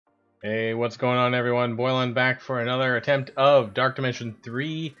Hey, what's going on, everyone? Boylan back for another attempt of Dark Dimension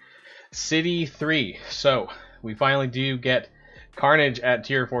 3 City 3. So, we finally do get Carnage at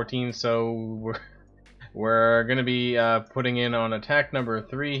tier 14, so we're going to be putting in on attack number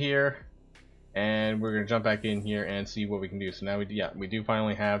 3 here, and we're going to jump back in here and see what we can do. So now we do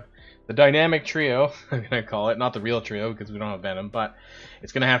finally have the dynamic trio, I'm going to call it, not the real trio because we don't have Venom, but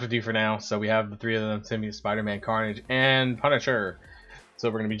it's going to have to do for now. So we have the three of them, Symbiote, Spider-Man, Carnage, and Punisher. So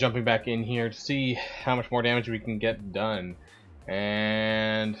we're going to be jumping back in here to see how much more damage we can get done.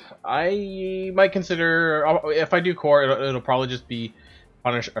 And I might consider, if I do core, it'll probably just be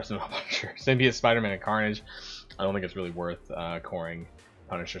Punisher, Symbiote, Spider-Man, and Carnage. I don't think it's really worth coring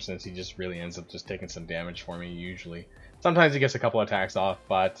Punisher since he just really ends up just taking some damage for me usually. Sometimes he gets a couple attacks off,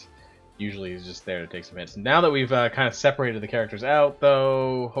 but usually he's just there to take some hits. Now that we've kind of separated the characters out,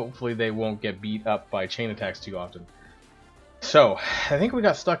 though, hopefully they won't get beat up by chain attacks too often. So, I think we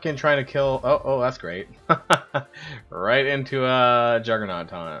got stuck in trying to kill... Oh, that's great. Right into a Juggernaut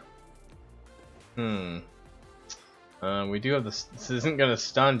taunt. We do have this... This isn't going to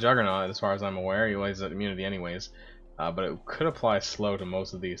stun Juggernaut as far as I'm aware. He has immunity anyways. But it could apply slow to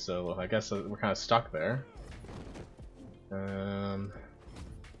most of these, so I guess we're kind of stuck there.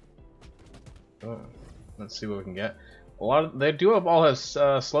 Let's see what we can get. They do all have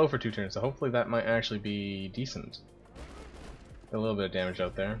slow for 2 turns, so hopefully that might actually be decent. A little bit of damage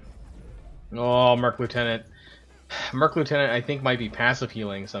out there. Oh, Merc Lieutenant. Merc Lieutenant, I think, might be passive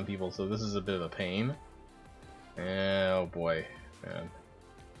healing some people, so this is a bit of a pain. Oh boy,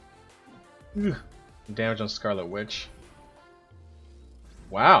 man. Damage on Scarlet Witch.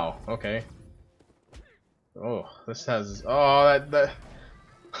 Wow. Okay. Oh, this has. Oh, that.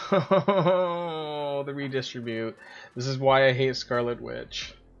 Oh, the redistribute. This is why I hate Scarlet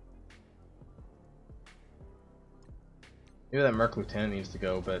Witch. Maybe that Merc Lieutenant needs to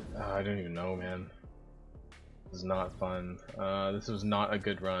go, but I don't even know, man. This is not fun. This was not a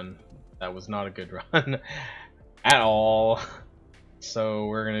good run. That was not a good run at all. So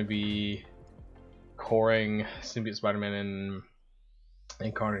we're gonna be coring Symbiote, Spider-Man,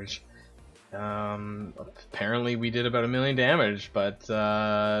 and Carnage. Apparently we did about 1 million damage, but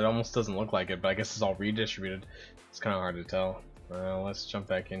it almost doesn't look like it. But I guess it's all redistributed. It's kind of hard to tell. Let's jump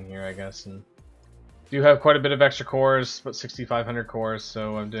back in here, I guess, and. Do have quite a bit of extra cores, but 6,500 cores,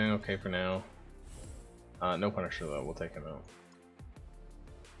 so I'm doing okay for now. No Punisher though, we'll take him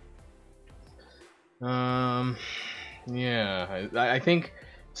out. Yeah, I think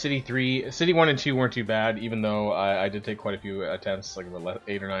City 1 and 2 weren't too bad, even though I did take quite a few attempts, like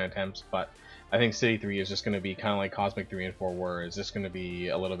 8 or 9 attempts, but I think City 3 is just going to be kind of like Cosmic 3 and 4 were. It's just going to be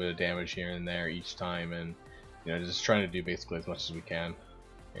a little bit of damage here and there each time, and just trying to do basically as much as we can,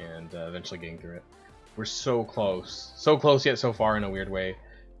 and eventually getting through it. We're so close yet so far in a weird way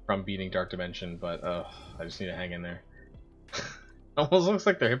from beating Dark Dimension, but I just need to hang in there. Almost looks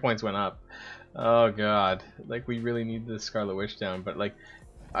like their hit points went up. Oh god, like we really need the Scarlet Witch down, but like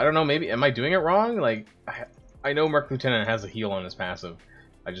I don't know, maybe am I doing it wrong? Like I know Merc Lieutenant has a heal on his passive.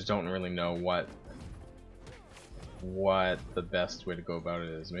 I just don't really know what the best way to go about it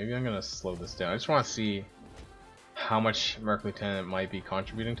is. Maybe I'm gonna slow this down. I just want to see how much Merc Lieutenant might be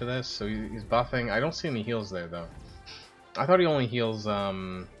contributing to this. So he's buffing. I don't see any heals there though. I thought he only heals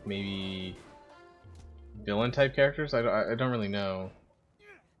maybe villain type characters. I don't really know.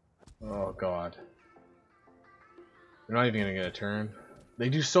 Oh god, they're not even gonna get a turn. They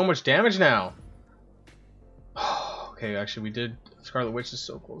do so much damage now. Okay, actually we did. Scarlet Witch is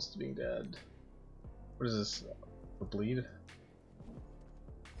so close to being dead. What is this? A bleed?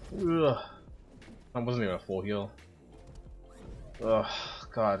 Ugh. That wasn't even a full heal. Ugh,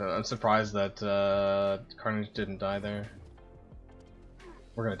 god, I'm surprised that Carnage didn't die there.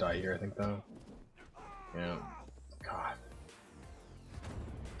 We're gonna die here, I think, though. Yeah. God.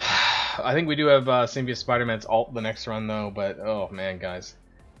 I think we do have Symbiote Spider-Man's ult the next run, though, but oh man, guys.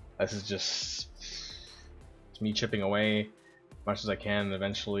 This is just it's me chipping away as much as I can, and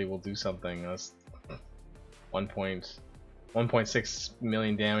eventually we'll do something. That's 1.6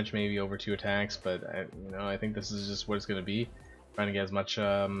 million damage maybe over 2 attacks, but I think this is just what it's gonna be. Trying to get as much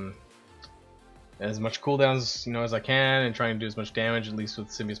cooldowns as I can, and trying to do as much damage, at least with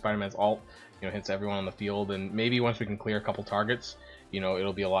Symbiote Spider-Man's ult. Hits everyone on the field, and maybe once we can clear a couple targets,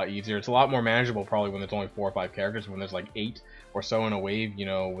 it'll be a lot easier. It's a lot more manageable probably when there's only 4 or 5 characters. When there's like 8 or so in a wave,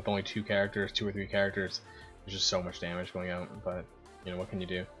 with only 2 or 3 characters, there's just so much damage going out. But what can you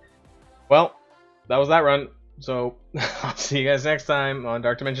do? Well, that was that run. So I'll see you guys next time on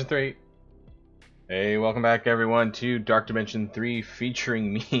Dark Dimension 3. Hey, welcome back everyone to Dark Dimension 3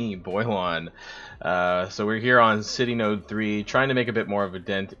 featuring me, Boylon. So we're here on City Node 3, trying to make a bit more of a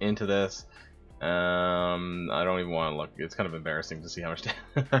dent into this. I don't even want to look. It's kind of embarrassing to see how much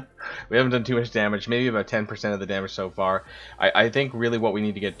we haven't done too much damage, maybe about 10% of the damage so far. I think really what we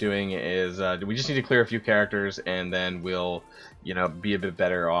need to get doing is we just need to clear a few characters, and then we'll, you know, be a bit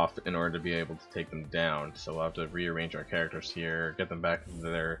better off in order to be able to take them down. So we'll have to rearrange our characters here, get them back into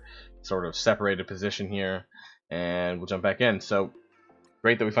their sort of separated position here, and we'll jump back in. So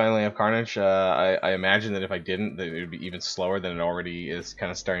great that we finally have Carnage. I imagine that if I didn't, that it would be even slower than it already is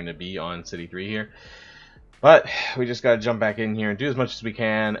kind of starting to be on City 3 here. But we just got to jump back in here and do as much as we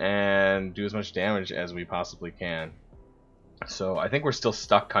can and do as much damage as we possibly can. So I think we're still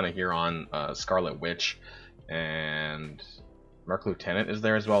stuck kind of here on Scarlet Witch, and Merc Lieutenant is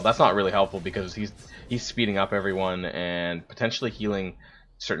there as well. That's not really helpful because he's speeding up everyone and potentially healing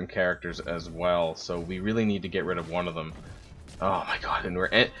certain characters as well. So we really need to get rid of one of them. Oh my god,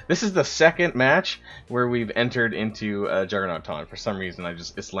 and this is the second match where we've entered into a Juggernaut taunt. For some reason,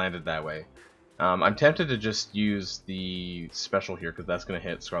 it's landed that way. I'm tempted to just use the special here because that's going to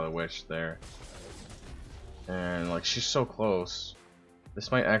hit Scarlet Witch there. And like, she's so close.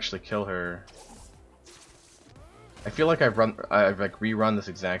 This might actually kill her. I feel like I've like rerun this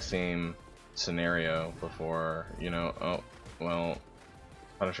exact same scenario before, you know. Oh, well,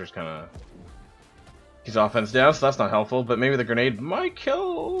 Punisher's kind of... He's offense down, so that's not helpful, but maybe the grenade might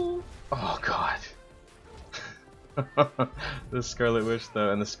kill... Oh god. The Scarlet Witch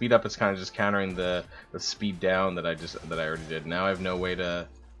though, and the speed up is kind of just countering the speed down that I already did. Now I have no way to...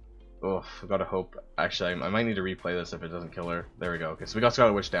 Oh, I gotta hope... Actually, I might need to replay this if it doesn't kill her. There we go. Okay, so we got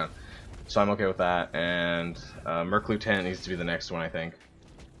Scarlet Witch down. So I'm okay with that, and Merc Lieutenant needs to be the next one, I think.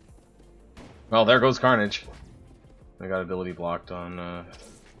 Well, there goes Carnage. I got ability blocked on...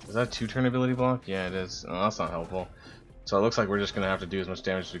 Is that a 2-turn ability block? Yeah, it is. Oh, that's not helpful. So it looks like we're just going to have to do as much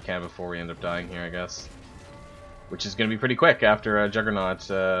damage as we can before we end up dying here, I guess. Which is going to be pretty quick after a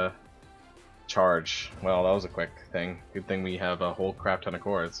Juggernaut charge. Well, that was a quick thing. Good thing we have a whole crap ton of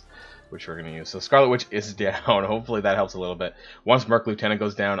cores, which we're going to use. So Scarlet Witch is down. Hopefully that helps a little bit. Once Merc Lieutenant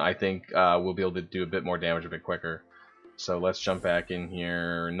goes down, I think we'll be able to do a bit more damage a bit quicker. So let's jump back in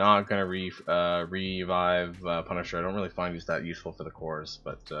here. Not gonna revive Punisher. I don't really find he's that useful for the cores,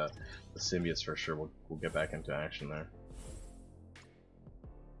 but the symbiotes for sure. We'll get back into action there.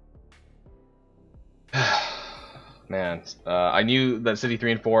 Man, I knew that City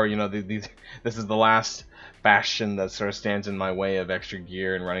 3 and 4. You know, this is the last bastion that sort of stands in my way of extra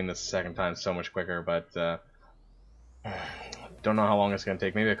gear and running this second time so much quicker. But don't know how long it's gonna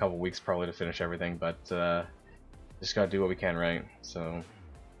take. Maybe a couple weeks probably to finish everything, but. Just gotta do what we can, right? So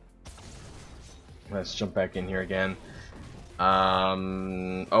let's jump back in here again.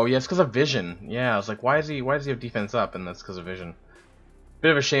 Oh yeah, it's because of vision. Yeah, I was like, why does he have defense up? And that's because of vision.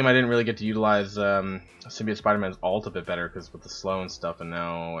 Bit of a shame I didn't really get to utilize Symbiote Spider-Man's ult a bit better because with the slow and stuff, and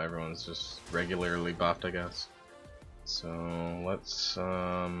now everyone's just regularly buffed, I guess. So let's to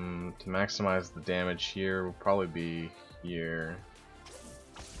maximize the damage here, we'll probably be here.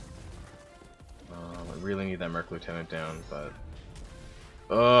 I really need that Merc Lieutenant down, but...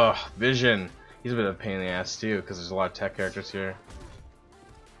 Ugh, Vision! He's a bit of a pain in the ass too, because there's a lot of tech characters here.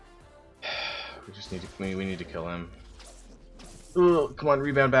 We just need to... we need to kill him. Ugh, come on,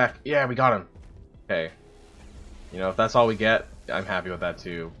 rebound back! Yeah, we got him! Okay. You know, if that's all we get, I'm happy with that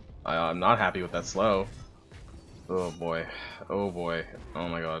too. I'm not happy with that slow. Oh boy. Oh boy. Oh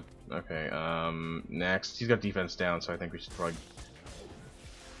my god. Okay, next. He's got defense down, so I think we should probably...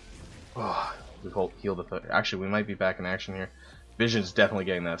 Oh, we heal the foot. Actually, we might be back in action here. Vision's definitely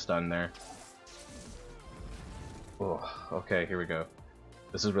getting that stun there. Oh, okay, here we go.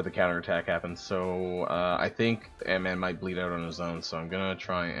 This is where the counterattack happens. So I think Ant-Man might bleed out on his own. So I'm gonna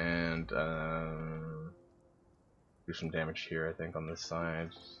try and do some damage here. I think on this side.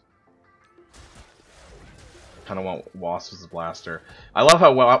 Kind of want Wasp as a blaster. I love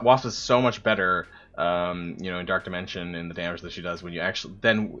how Wasp is so much better. You know, in Dark Dimension, and the damage that she does when you actually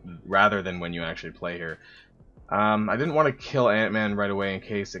rather than when you actually play her. I didn't want to kill Ant-Man right away in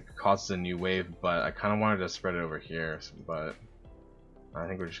case it causes a new wave, but I kind of wanted to spread it over here. But I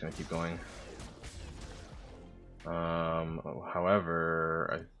think we're just gonna keep going. However,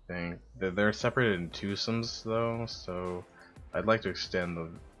 I think they're separated in twosomes though, so I'd like to extend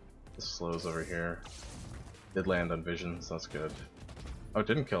the slows over here. Did land on Vision, so that's good. Oh, it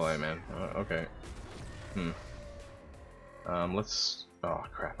didn't kill Ant-Man. Okay. Let's... Oh,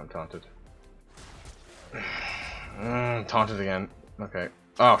 crap, I'm taunted. Taunted again. Okay.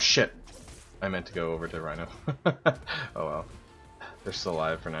 Oh, shit! I meant to go over to Rhino. Oh, well. They're still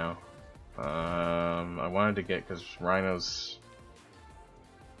alive for now. I wanted to get, because Rhino's...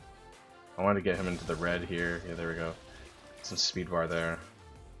 I wanted to get him into the red here. Yeah, there we go. Some speed bar there.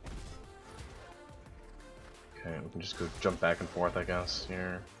 Okay, we can just go jump back and forth, I guess,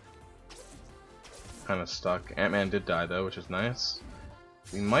 here. Kind of stuck. Ant-Man did die, though, which is nice.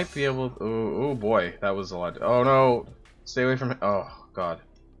 We might be able to... Oh boy, that was a lot. Oh no! Stay away from it. Oh, God.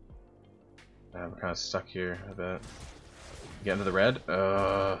 We're kind of stuck here a bit. Get into the red?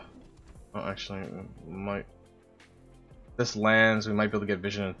 Oh, actually, we might... If this lands, we might be able to get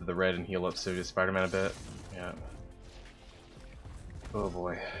vision into the red and heal up Spiderman a bit. Yeah. Oh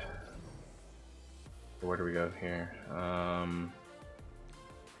boy. Where do we go here? I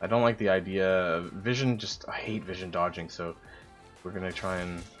don't like the idea of vision. I hate vision dodging, so we're gonna try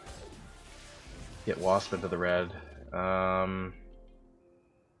and get Wasp into the red.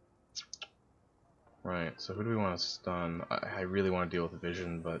 Right, so who do we want to stun? I really want to deal with the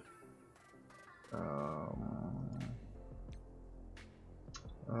vision, but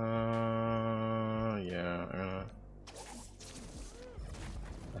yeah,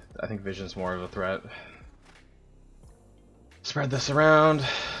 I think vision's more of a threat. Spread this around.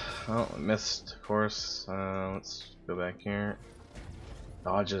 Oh, missed, of course. Let's go back here.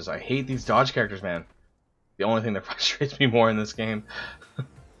 Dodges. I hate these dodge characters, man. The only thing that frustrates me more in this game.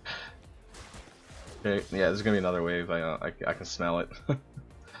 Okay, yeah, there's gonna be another wave. I can smell it. It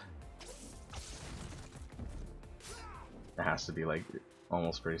has to be like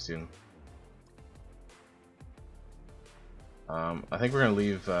almost pretty soon. I think we're gonna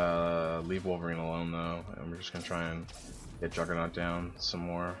leave Wolverine alone though, and we're just gonna try and get Juggernaut down some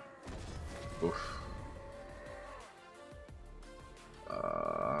more. Oof.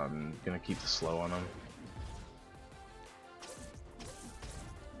 I'm gonna keep the slow on him.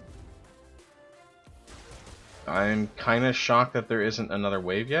 I'm kind of shocked that there isn't another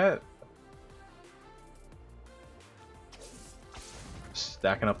wave yet.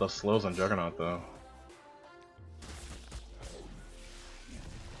 Stacking up those slows on Juggernaut though.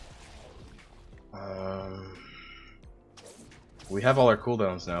 We have all our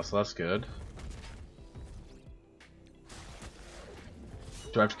cooldowns now, so that's good.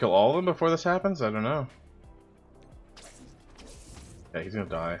 Do I have to kill all of them before this happens? I don't know. Yeah, he's gonna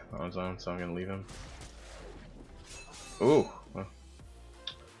die on his own, so I'm gonna leave him. Ooh. Well,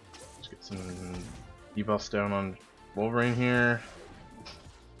 let's get some debuffs down on Wolverine here.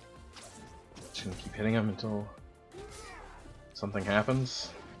 Just gonna keep hitting him until something happens.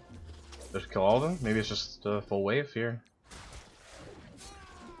 Just kill all of them? Maybe it's just a full wave here.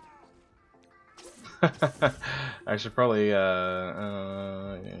 I should probably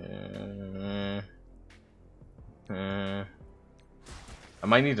I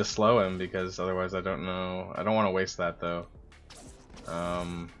might need to slow him because otherwise I don't know. I don't want to waste that though.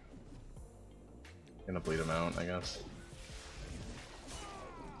 Gonna bleed him out, I guess.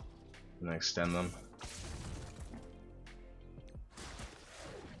 And then extend them.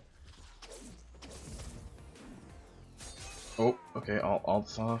 Oh, okay,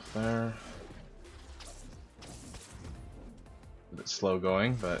 alt's off there. A bit slow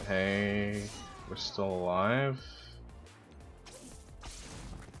going, but hey, we're still alive.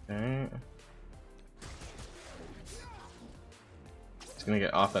 Okay. He's gonna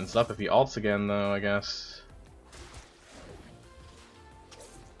get offense up if he ults again, though, I guess.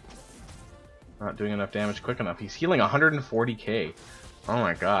 Not doing enough damage quick enough. He's healing 140k. Oh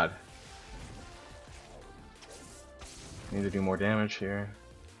my god. Need to do more damage here.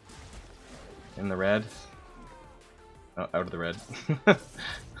 In the red. Oh, out of the red.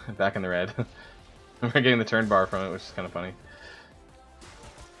 Back in the red. We're getting the turn bar from it, which is kind of funny.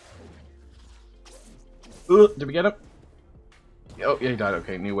 Ooh, did we get him? Oh, yeah, he died.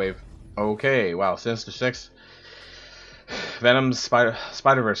 Okay, new wave. Okay, wow, Sinister 6. Venom's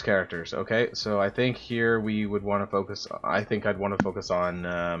Spider-Verse characters. Okay, so I think here we would want to focus... I think I'd want to focus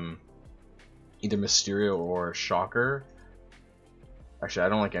on either Mysterio or Shocker. Actually, I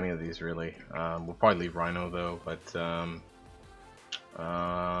don't like any of these, really. We'll probably leave Rhino, though, but...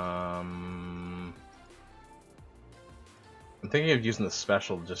 I'm thinking of using the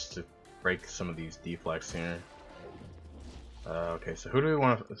special just to break some of these deflects here. Okay, so who do we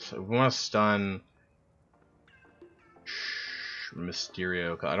want to... So we want to stun...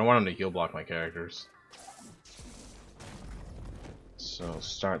 Mysterio, 'cause I don't want him to heal block my characters. So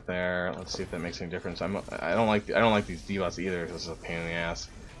start there. Let's see if that makes any difference. I don't like these debuffs either. This is a pain in the ass.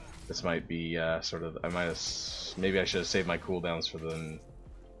 This might be sort of. Maybe I should have saved my cooldowns for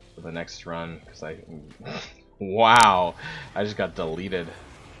the next run because I. Wow, I just got deleted.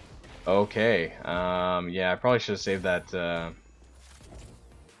 Okay. Yeah, I probably should have saved that.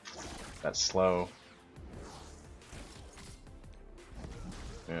 That's slow.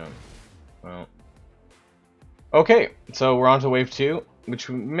 Yeah. Well. Okay, so we're on to wave 2, which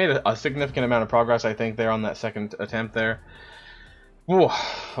we made a significant amount of progress, I think, there on that second attempt there. Ooh,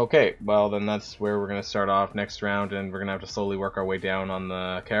 okay, well then that's where we're going to start off next round, and we're going to have to slowly work our way down on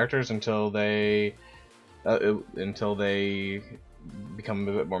the characters until they become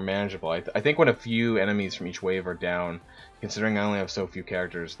a bit more manageable. I think when a few enemies from each wave are down, considering I only have so few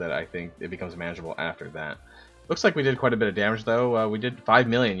characters, that I think it becomes manageable after that. Looks like we did quite a bit of damage though. We did 5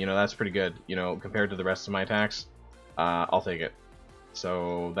 million, you know, that's pretty good, you know, compared to the rest of my attacks. I'll take it.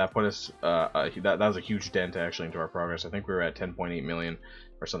 So that put us, that was a huge dent actually into our progress. I think we were at 10.8 million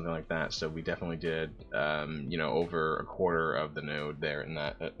or something like that. So we definitely did, you know, over a quarter of the node there in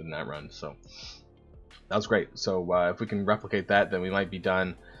that run. So that was great. So if we can replicate that, then we might be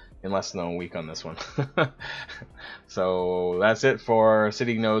done in less than a week on this one. So that's it for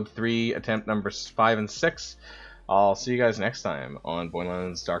City Node 3, attempt numbers 5 and 6. I'll see you guys next time on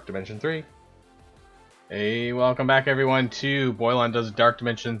Boylan's Dark Dimension 3. Hey, welcome back everyone to Boylan Does Dark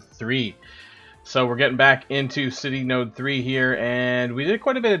Dimension 3. So we're getting back into City Node 3 here, and we did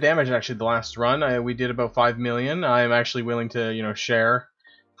quite a bit of damage actually the last run. We did about 5 million. I'm actually willing to, you know, share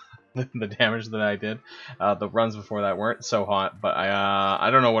the damage that I did. The runs before that weren't so hot, but I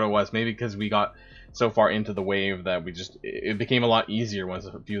don't know what it was. Maybe because we got so far into the wave that it became a lot easier once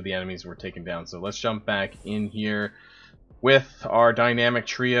a few of the enemies were taken down. So let's jump back in here with our dynamic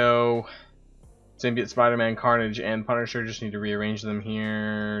trio. Symbiote, Spiderman, Carnage, and Punisher. Just need to rearrange them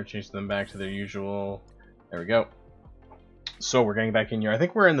here, change them back to their usual. There we go. So we're getting back in here. I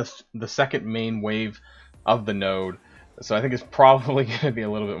think we're in the second main wave of the node. So I think it's probably going to be a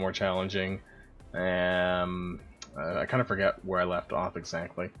little bit more challenging. I kind of forget where I left off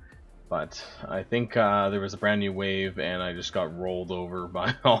exactly. But I think there was a brand new wave and I just got rolled over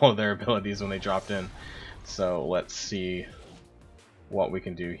by all of their abilities when they dropped in. So let's see what we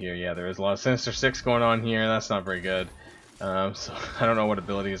can do here. Yeah, there is a lot of Sinister 6 going on here. That's not very good. So I don't know what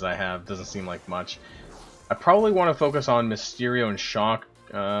abilities I have. Doesn't seem like much. I probably want to focus on Mysterio and Shock.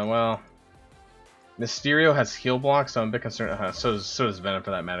 Well, Mysterio has heal blocks, so I'm a bit concerned. So does Venom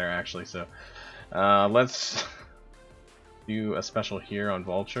for that matter, actually. So let's do a special here on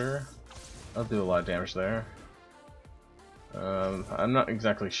Vulture. I'll do a lot of damage there. I'm not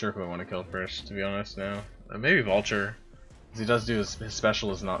exactly sure who I want to kill first, to be honest now. Maybe Vulture. Because he does do his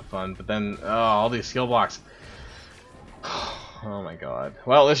special is not fun, but then, oh, all these skill blocks. Oh my god.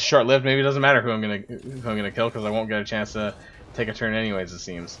 Well, this is short-lived. Maybe it doesn't matter who I'm gonna kill, because I won't get a chance to take a turn anyways, it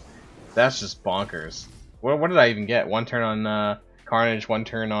seems. That's just bonkers. What did I even get? 1 turn on Carnage, 1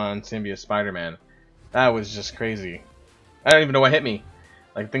 turn on Symbiote Spider-Man. That was just crazy. I don't even know what hit me.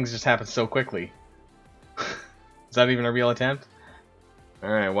 Like, things just happen so quickly. Is that even a real attempt?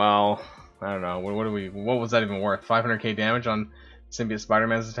 Alright, well, I don't know. What was that even worth? 500k damage on Symbiote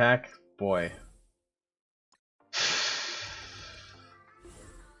Spider-Man's attack? Boy.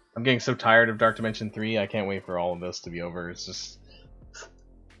 I'm getting so tired of Dark Dimension 3, I can't wait for all of this to be over. It's just...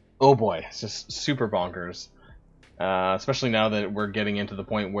 oh boy, it's just super bonkers. Especially now that we're getting into the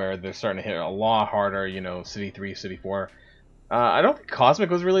point where they're starting to hit a lot harder, you know, City 3, City 4. I don't think Cosmic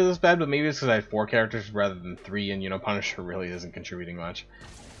was really this bad, but maybe it's because I had 4 characters rather than 3, and, you know, Punisher really isn't contributing much.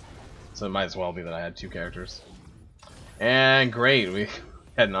 So it might as well be that I had 2 characters. And great, we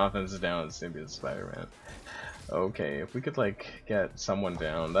had an offense down with Symbiote Spider-Man. Okay, if we could, like, get someone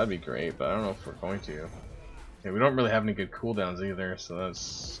down, that'd be great, but I don't know if we're going to. Yeah, we don't really have any good cooldowns either, so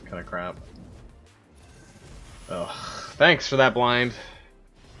that's kind of crap. Ugh, thanks for that blind.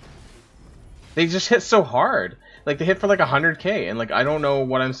 They just hit so hard. Like, they hit for like 100k, and like, I don't know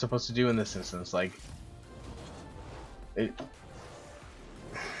what I'm supposed to do in this instance. Like,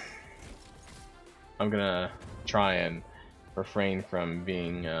 I'm gonna try and refrain from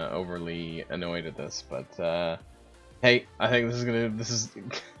being overly annoyed at this, but hey, I think this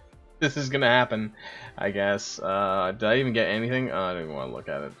is gonna happen, I guess. Did I even get anything? I don't even want to look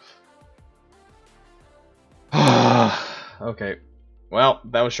at it. Okay, well,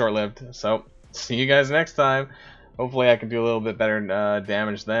 that was short-lived, so see you guys next time. Hopefully I can do a little bit better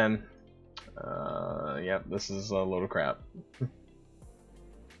damage then. Yep, this is a load of crap.